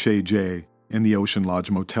lots of Chez J and the Ocean Lodge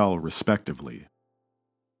Motel, respectively.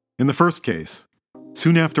 In the first case,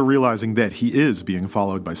 soon after realizing that he is being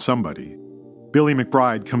followed by somebody, Billy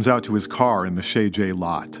McBride comes out to his car in the Chez J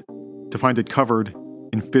lot to find it covered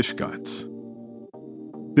in fish guts.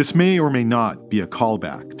 This may or may not be a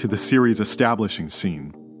callback to the series' establishing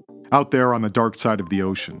scene, out there on the dark side of the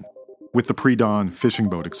ocean, with the pre-dawn fishing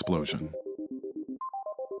boat explosion.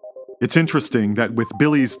 It's interesting that with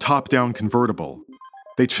Billy's top-down convertible,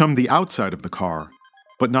 they chummed the outside of the car,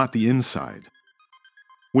 but not the inside,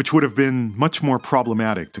 which would have been much more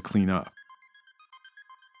problematic to clean up.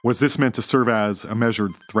 Was this meant to serve as a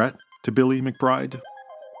measured threat to Billy McBride?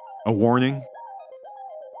 A warning?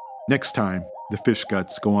 Next time, the fish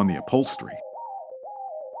guts go on the upholstery.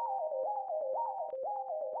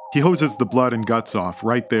 He hoses the blood and guts off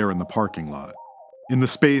right there in the parking lot, in the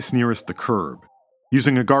space nearest the curb,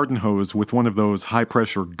 using a garden hose with one of those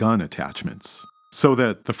high-pressure gun attachments, so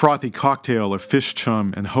that the frothy cocktail of fish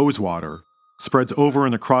chum and hose water spreads over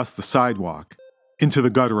and across the sidewalk into the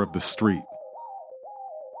gutter of the street.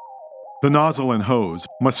 The nozzle and hose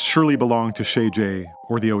must surely belong to Chez J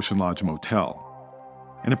or the Ocean Lodge Motel.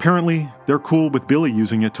 And apparently, they're cool with Billy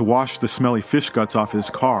using it to wash the smelly fish guts off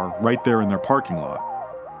his car right there in their parking lot.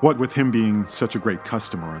 What with him being such a great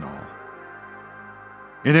customer and all.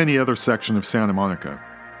 In any other section of Santa Monica,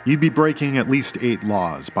 you'd be breaking at least 8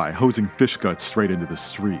 laws by hosing fish guts straight into the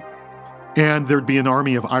street. And there'd be an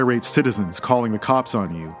army of irate citizens calling the cops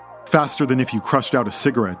on you faster than if you crushed out a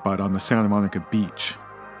cigarette butt on the Santa Monica beach.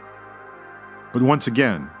 But once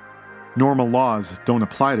again, normal laws don't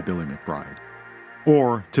apply to Billy McBride,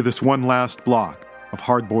 or to this one last block of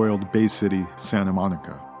hard-boiled Bay City, Santa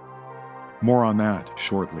Monica. More on that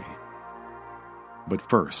shortly. But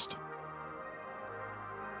first,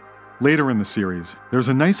 later in the series, there's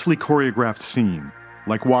a nicely choreographed scene,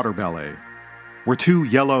 like water ballet, where 2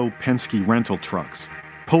 yellow Penske rental trucks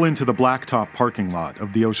pull into the blacktop parking lot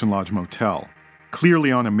of the Ocean Lodge Motel,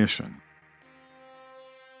 clearly on a mission.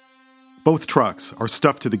 Both trucks are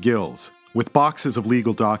stuffed to the gills with boxes of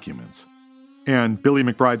legal documents, and Billy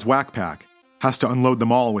McBride's whack pack has to unload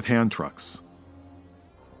them all with hand trucks.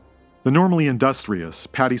 The normally industrious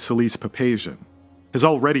Patty Solis Papazian has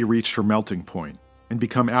already reached her melting point and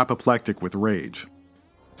become apoplectic with rage,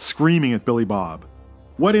 screaming at Billy Bob,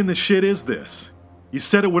 "What in the shit is this? You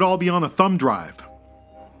said it would all be on a thumb drive."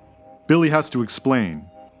 Billy has to explain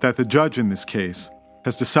that the judge in this case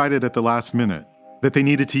has decided at the last minute that they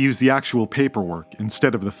needed to use the actual paperwork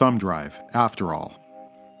instead of the thumb drive, after all.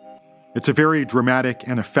 It's a very dramatic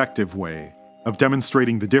and effective way of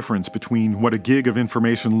demonstrating the difference between what a gig of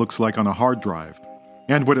information looks like on a hard drive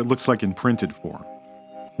and what it looks like in printed form,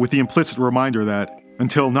 with the implicit reminder that,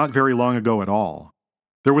 until not very long ago at all,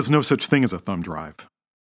 there was no such thing as a thumb drive.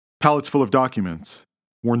 Pallets full of documents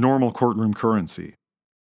were normal courtroom currency,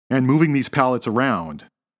 and moving these pallets around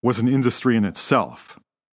was an industry in itself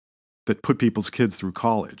that put people's kids through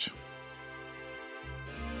college.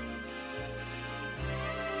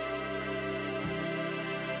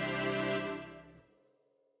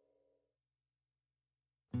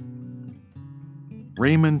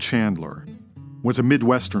 Raymond Chandler was a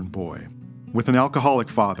Midwestern boy with an alcoholic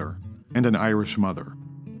father and an Irish mother.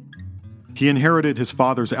 He inherited his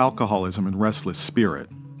father's alcoholism and restless spirit,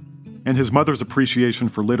 and his mother's appreciation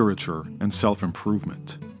for literature and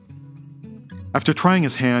self-improvement. After trying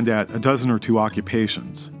his hand at a dozen or two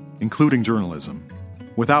occupations, including journalism,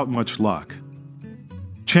 without much luck,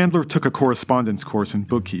 Chandler took a correspondence course in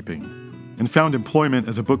bookkeeping and found employment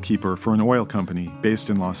as a bookkeeper for an oil company based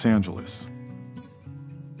in Los Angeles.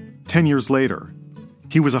 10 years later,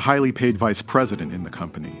 he was a highly paid vice president in the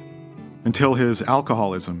company, until his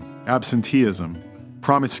alcoholism, absenteeism,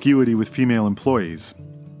 promiscuity with female employees,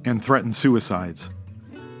 and threatened suicides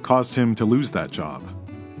caused him to lose that job.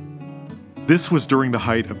 This was during the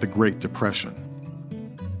height of the Great Depression.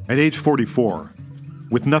 At age 44,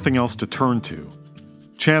 with nothing else to turn to,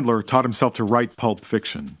 Chandler taught himself to write pulp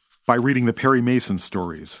fiction by reading the Perry Mason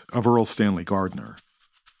stories of Earl Stanley Gardner.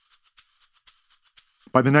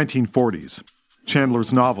 By the 1940s,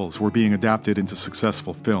 Chandler's novels were being adapted into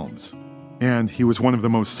successful films, and he was one of the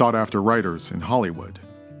most sought-after writers in Hollywood.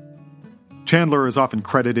 Chandler is often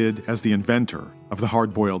credited as the inventor of the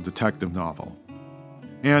hard-boiled detective novel,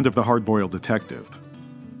 and of the hard-boiled detective.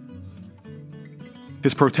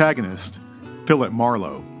 His protagonist, Philip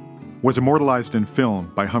Marlowe, was immortalized in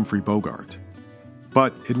film by Humphrey Bogart,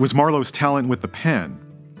 but it was Marlowe's talent with the pen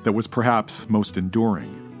that was perhaps most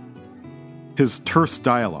enduring. His terse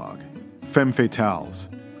dialogue, femme fatales,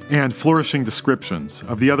 and flourishing descriptions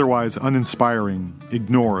of the otherwise uninspiring,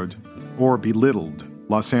 ignored, or belittled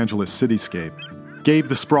Los Angeles cityscape gave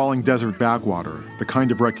the sprawling desert backwater the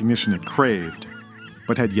kind of recognition it craved,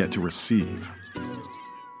 but had yet to receive.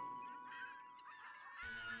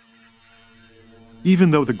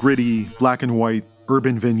 Even though the gritty, black and white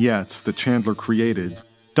urban vignettes that Chandler created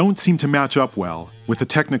don't seem to match up well with the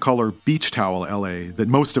Technicolor beach towel LA that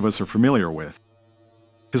most of us are familiar with,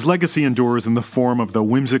 his legacy endures in the form of the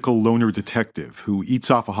whimsical loner detective who eats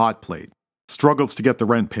off a hot plate, struggles to get the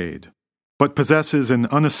rent paid, but possesses an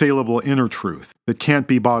unassailable inner truth that can't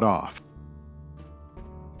be bought off.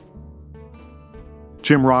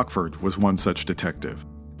 Jim Rockford was one such detective.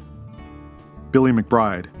 Billy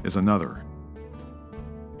McBride is another.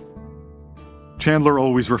 Chandler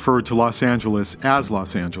always referred to Los Angeles as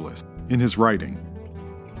Los Angeles in his writing,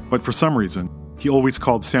 but for some reason, he always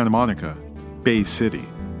called Santa Monica Bay City.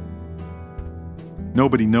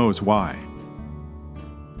 Nobody knows why.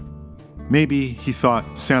 Maybe he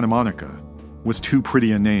thought Santa Monica was too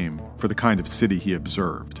pretty a name for the kind of city he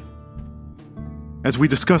observed. As we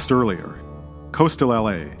discussed earlier, coastal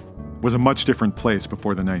LA was a much different place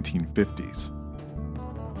before the 1950s.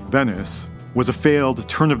 Venice was a failed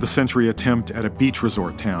turn-of-the-century attempt at a beach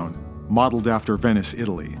resort town modeled after Venice,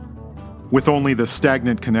 Italy, with only the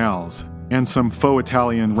stagnant canals and some faux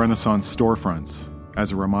Italian Renaissance storefronts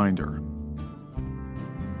as a reminder.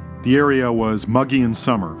 The area was muggy in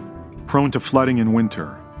summer, prone to flooding in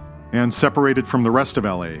winter, and separated from the rest of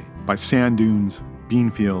LA by sand dunes,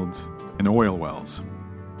 bean fields, and oil wells.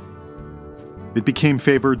 It became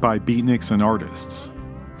favored by beatniks and artists,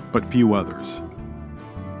 but few others.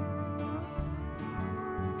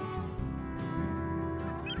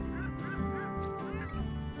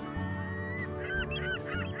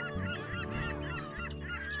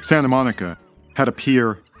 Santa Monica had a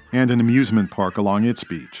pier and an amusement park along its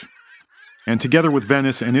beach, and together with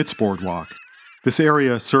Venice and its boardwalk, this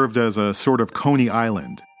area served as a sort of Coney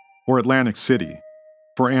Island, or Atlantic City,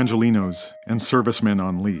 for Angelenos and servicemen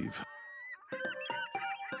on leave.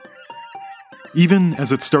 Even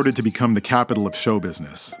as it started to become the capital of show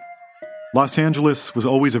business, Los Angeles was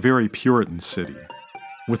always a very Puritan city,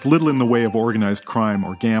 with little in the way of organized crime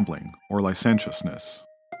or gambling or licentiousness.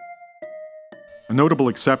 A notable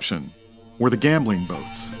exception were the gambling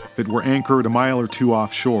boats that were anchored a mile or two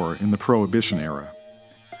offshore in the Prohibition era,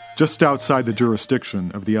 just outside the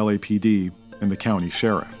jurisdiction of the LAPD and the county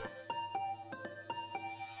sheriff.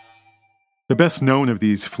 The best known of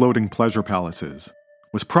these floating pleasure palaces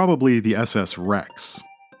was probably the SS Rex,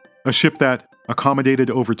 a ship that accommodated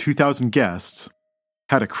over 2,000 guests,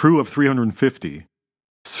 had a crew of 350,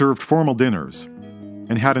 served formal dinners,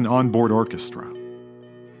 and had an onboard orchestra.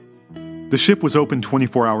 The ship was open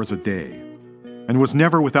 24 hours a day and was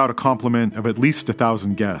never without a complement of at least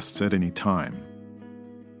 1,000 guests at any time.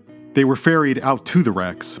 They were ferried out to the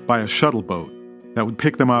Rex by a shuttle boat that would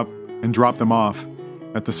pick them up and drop them off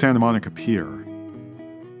at the Santa Monica Pier.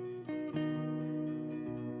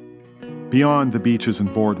 Beyond the beaches and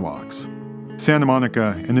boardwalks, Santa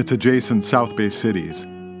Monica and its adjacent South Bay cities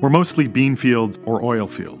were mostly bean fields or oil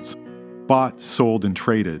fields, bought, sold, and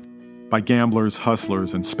traded by gamblers,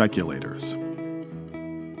 hustlers, and speculators.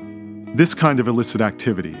 This kind of illicit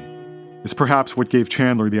activity is perhaps what gave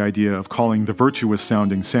Chandler the idea of calling the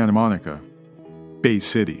virtuous-sounding Santa Monica Bay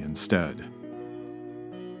City instead.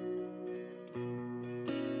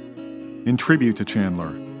 In tribute to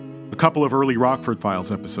Chandler, a couple of early Rockford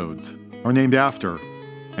Files episodes are named after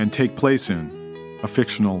and take place in a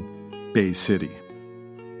fictional Bay City.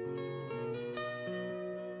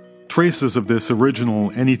 Traces of this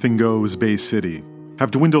original anything goes Bay City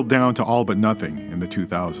have dwindled down to all but nothing in the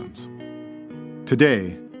 2000s.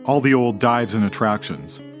 Today, all the old dives and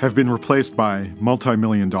attractions have been replaced by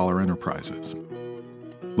multi-million-dollar enterprises.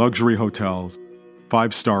 Luxury hotels,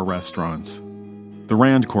 five-star restaurants, the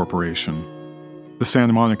Rand Corporation, the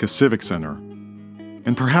Santa Monica Civic Center,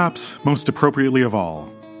 and perhaps most appropriately of all,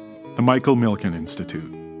 the Michael Milken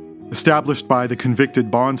Institute, established by the convicted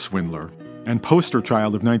bond swindler and poster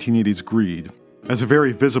child of 1980s greed as a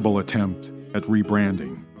very visible attempt at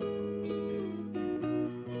rebranding.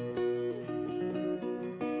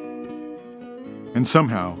 And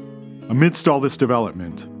somehow, amidst all this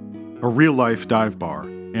development, a real-life dive bar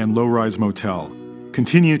and low-rise motel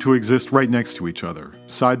continue to exist right next to each other,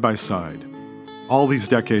 side by side, all these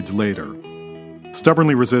decades later,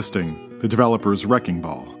 stubbornly resisting the developer's wrecking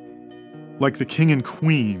ball. Like the king and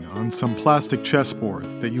queen on some plastic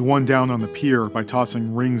chessboard that you won down on the pier by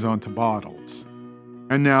tossing rings onto bottles.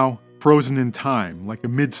 And now, frozen in time like a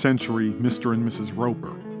mid-century Mr. and Mrs.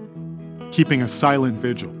 Roper, keeping a silent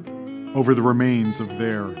vigil over the remains of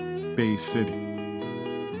their Bay City.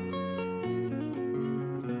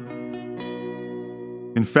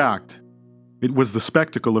 In fact, it was the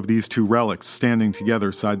spectacle of these two relics standing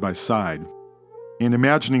together side by side, and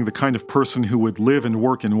imagining the kind of person who would live and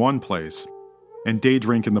work in one place and day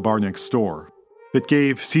drink in the bar next door, that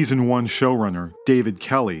gave Season 1 showrunner David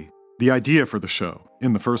Kelly the idea for the show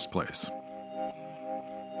in the first place.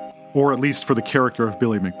 Or at least for the character of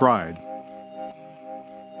Billy McBride.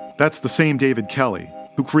 That's the same David Kelly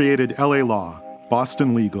who created L.A. Law,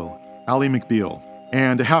 Boston Legal, Ally McBeal,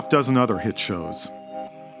 and a half dozen other hit shows,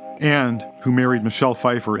 and who married Michelle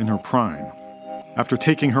Pfeiffer in her prime, after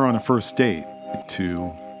taking her on a first date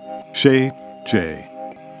to Shay J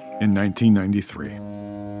in 1993.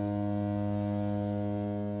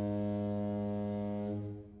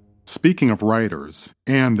 Speaking of writers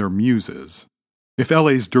and their muses, if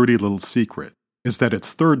LA's dirty little secret is that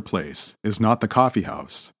its third place is not the coffee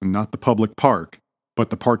house and not the public park, but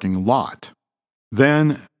the parking lot,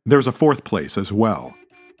 then there's a fourth place as well,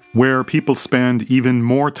 where people spend even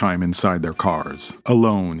more time inside their cars,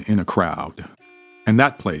 alone in a crowd. And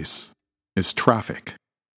that place is traffic.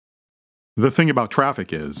 The thing about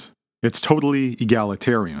traffic is, it's totally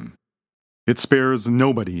egalitarian. It spares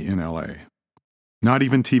nobody in LA. Not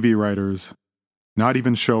even TV writers, not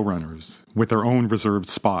even showrunners with their own reserved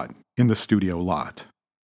spot in the studio lot.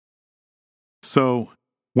 So,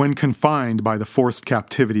 when confined by the forced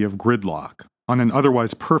captivity of gridlock on an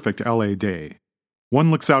otherwise perfect LA day, one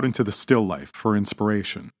looks out into the still life for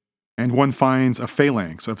inspiration, and one finds a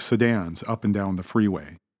phalanx of sedans up and down the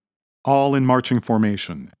freeway, all in marching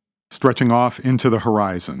formation, stretching off into the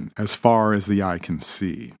horizon as far as the eye can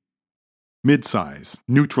see. Mid-size,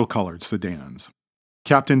 neutral-colored sedans,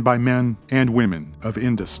 captained by men and women of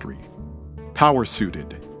industry,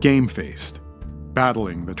 power-suited, game-faced,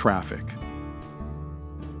 battling the traffic.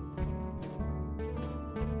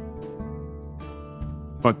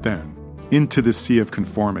 But then, into the sea of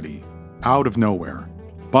conformity, out of nowhere,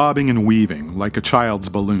 bobbing and weaving like a child's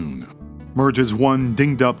balloon, merges one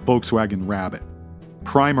dinged-up Volkswagen Rabbit,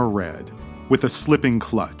 primer red, with a slipping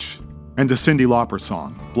clutch, and a Cyndi Lauper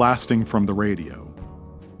song blasting from the radio.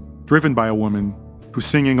 Driven by a woman who's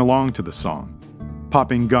singing along to the song,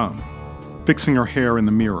 popping gum, fixing her hair in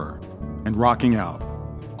the mirror, and rocking out,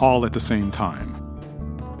 all at the same time.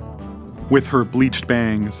 With her bleached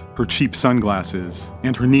bangs, her cheap sunglasses,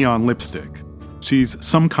 and her neon lipstick, she's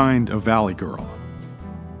some kind of valley girl.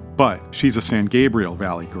 But she's a San Gabriel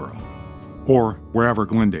Valley girl, or wherever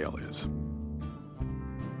Glendale is.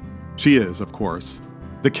 She is, of course,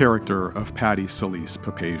 the character of Patty Solis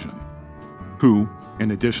Papazian, who,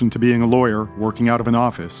 in addition to being a lawyer working out of an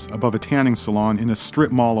office above a tanning salon in a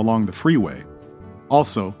strip mall along the freeway,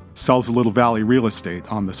 also sells a little valley real estate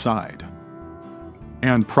on the side.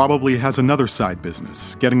 And probably has another side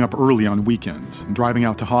business, getting up early on weekends and driving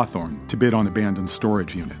out to Hawthorne to bid on abandoned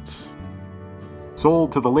storage units.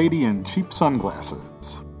 Sold to the lady in cheap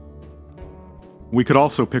sunglasses. We could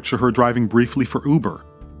also picture her driving briefly for Uber,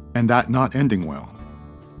 and that not ending well.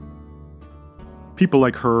 People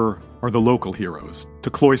like her are the local heroes to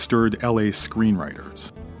cloistered LA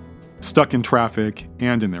screenwriters, stuck in traffic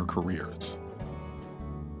and in their careers.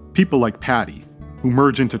 People like Patty, who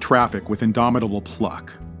merge into traffic with indomitable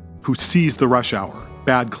pluck, who seize the rush hour,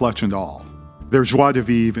 bad clutch and all, their joie de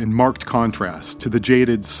vivre in marked contrast to the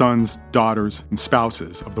jaded sons, daughters, and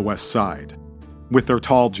spouses of the West Side, with their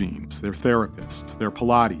tall jeans, their therapists, their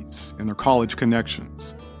Pilates, and their college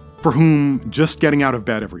connections, for whom just getting out of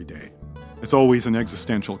bed every day is always an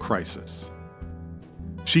existential crisis.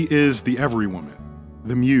 She is the every woman,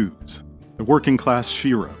 the muse, the working class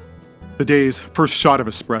shero, the day's first shot of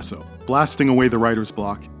espresso, blasting away the writer's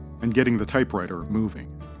block and getting the typewriter moving.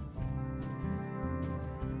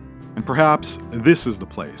 And perhaps this is the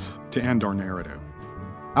place to end our narrative.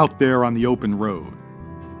 Out there on the open road,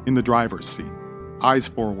 in the driver's seat, eyes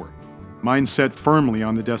forward, mind set firmly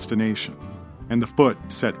on the destination, and the foot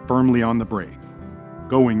set firmly on the brake,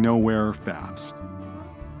 going nowhere fast.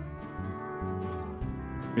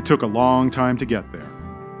 It took a long time to get there,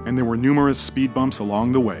 and there were numerous speed bumps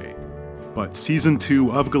along the way, but Season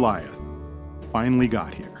 2 of Goliath finally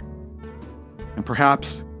got here. And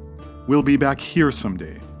perhaps we'll be back here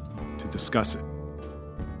someday to discuss it.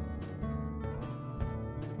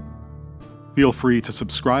 Feel free to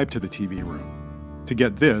subscribe to the TV Room to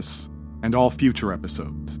get this and all future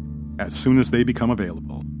episodes as soon as they become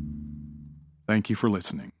available. Thank you for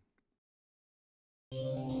listening.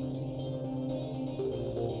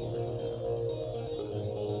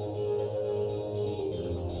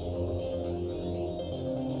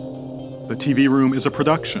 The TV Room is a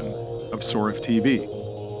production of Sorif TV.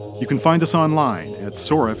 You can find us online at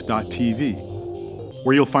sorif.tv,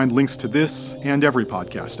 where you'll find links to this and every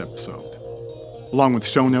podcast episode, along with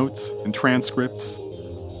show notes and transcripts,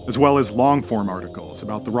 as well as long-form articles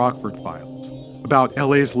about the Rockford Files, about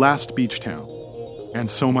LA's last beach town, and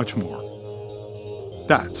so much more.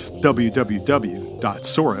 That's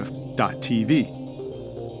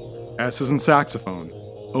www.sorif.tv. S is in saxophone,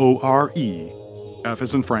 O-R-E, F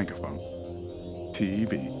is in francophone.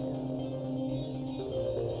 TV.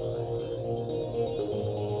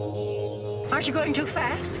 Aren't you going too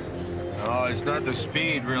fast? Oh, it's not the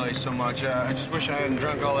speed really so much. I just wish I hadn't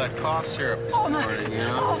drunk all that cough syrup this morning, you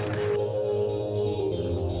know? Oh.